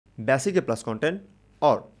basic A plus content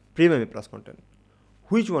or premium A plus content.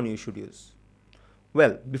 Which one you should use?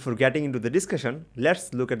 Well, before getting into the discussion,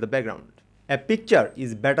 let's look at the background. A picture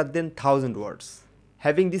is better than 1000 words.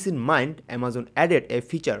 Having this in mind, Amazon added a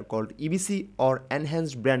feature called EBC or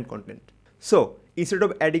Enhanced Brand Content. So, instead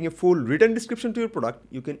of adding a full written description to your product,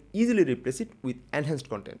 you can easily replace it with enhanced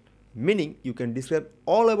content. Meaning, you can describe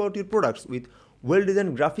all about your products with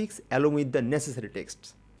well-designed graphics along with the necessary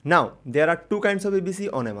texts. Now, there are two kinds of EBC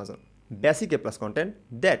on Amazon. Basic A plus content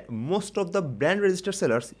that most of the brand registered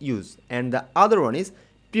sellers use, and the other one is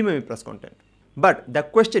premium A plus content. But the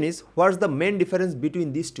question is, what's the main difference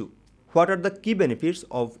between these two? What are the key benefits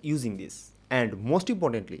of using this? And most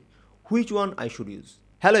importantly, which one I should use?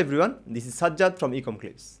 Hello everyone, this is Sazzad from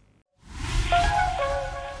Ecomclips.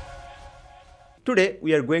 Today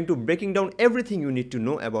we are going to breaking down everything you need to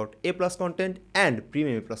know about A plus content and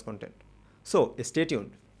premium A plus content. So stay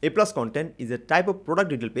tuned. A plus content is a type of product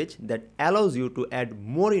detail page that allows you to add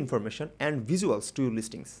more information and visuals to your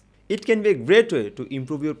listings. It can be a great way to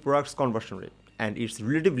improve your product's conversion rate, and it's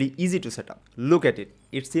relatively easy to set up. Look at it.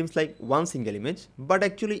 It seems like one single image, but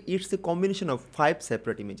actually it's a combination of 5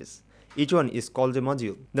 separate images. Each one is called a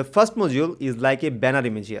module. The first module is like a banner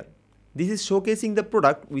image here. This is showcasing the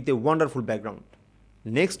product with a wonderful background.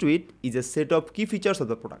 Next to it is a set of key features of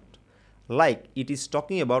the product. Like it is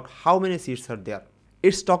talking about how many seats are there.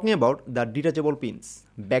 It's talking about the detachable pins,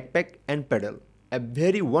 backpack and pedal. A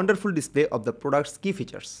very wonderful display of the product's key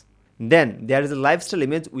features. Then there is a lifestyle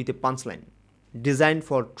image with a punchline, designed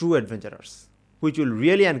for true adventurers, which will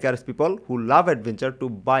really encourage people who love adventure to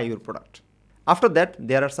buy your product. After that,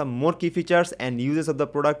 there are some more key features and uses of the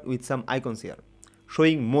product with some icons here,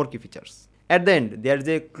 showing more key features. At the end, there is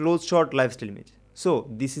a close shot lifestyle image. So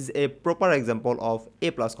this is a proper example of A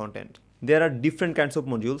plus content. There are different kinds of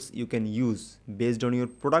modules you can use based on your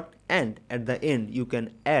product, and at the end you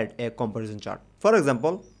can add a comparison chart. For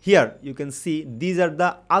example, here you can see these are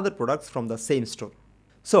the other products from the same store.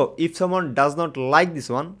 So if someone does not like this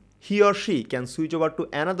one, he or she can switch over to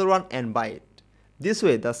another one and buy it. This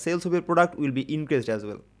way the sales of your product will be increased as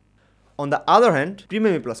well. On the other hand,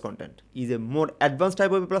 premium A plus content is a more advanced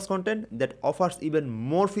type of A plus content that offers even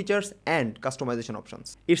more features and customization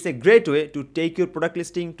options. It's a great way to take your product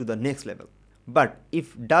listing to the next level. But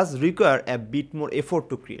it does require a bit more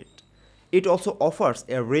effort to create. It also offers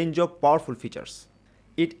a range of powerful features.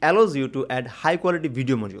 It allows you to add high quality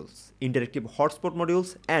video modules, interactive hotspot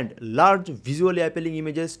modules, and large visually appealing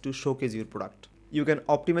images to showcase your product. You can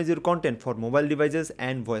optimize your content for mobile devices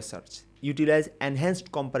and voice search, utilize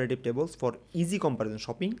enhanced comparative tables for easy comparison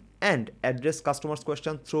shopping, and address customers'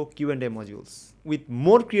 questions through Q&A modules. With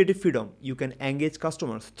more creative freedom, you can engage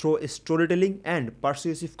customers through storytelling and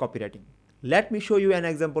persuasive copywriting. Let me show you an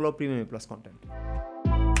example of premium A plus content.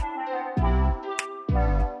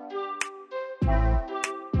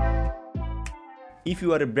 If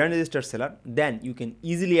you are a brand registered seller, then you can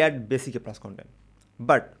easily add basic A plus content.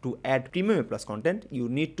 But to add premium A plus content, you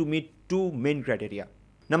need to meet two main criteria.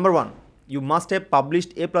 Number 1, you must have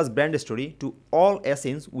published A plus brand story to all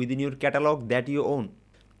ASINs within your catalog that you own.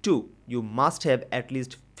 2, you must have at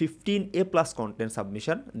least 15 A plus content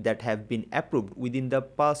submissions that have been approved within the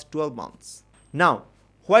past 12 months. Now,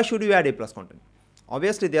 why should you add A plus content?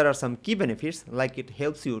 Obviously, there are some key benefits, like it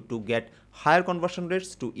helps you to get higher conversion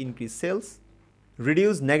rates to increase sales,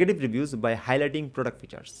 reduce negative reviews by highlighting product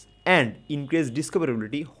features, and increase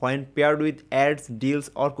discoverability when paired with ads,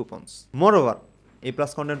 deals, or coupons. Moreover, A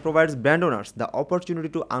plus content provides brand owners the opportunity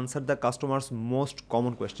to answer the customer's most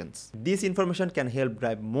common questions. This information can help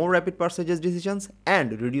drive more rapid purchase decisions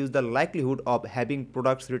and reduce the likelihood of having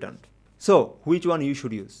products returned. So, which one you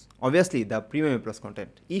should use? Obviously, the premium A plus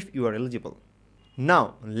content, if you are eligible.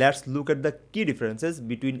 Now, let's look at the key differences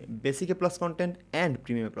between basic A plus content and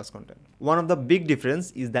premium A plus content. One of the big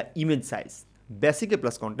difference is the image size. Basic A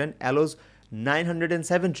plus content allows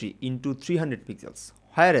 970 into 300 pixels,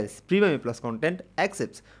 whereas premium A plus content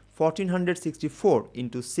accepts 1464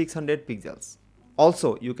 into 600 pixels.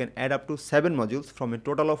 Also, you can add up to 7 modules from a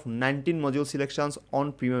total of 19 module selections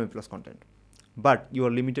on premium A plus content. But you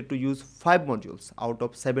are limited to use 5 modules out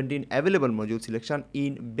of 17 available module selection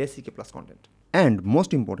in basic A plus content. And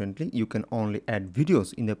most importantly, you can only add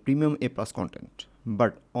videos in the premium A plus content.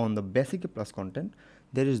 But on the basic A plus content,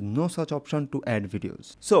 there is no such option to add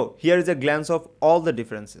videos. So here is a glance of all the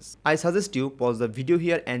differences. I suggest you pause the video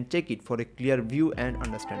here and check it for a clear view and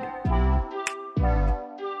understanding.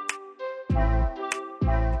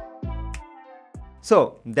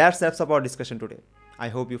 So that wraps up our discussion today. I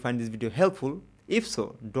hope you find this video helpful. If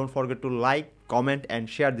so, don't forget to like, comment and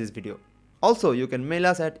share this video. Also, you can mail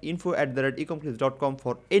us at info@ecomclips.com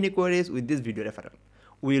for any queries with this video referral.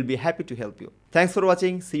 we will be happy to help you. Thanks for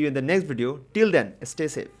watching. See you in the next video. Till then, stay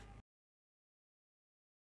safe.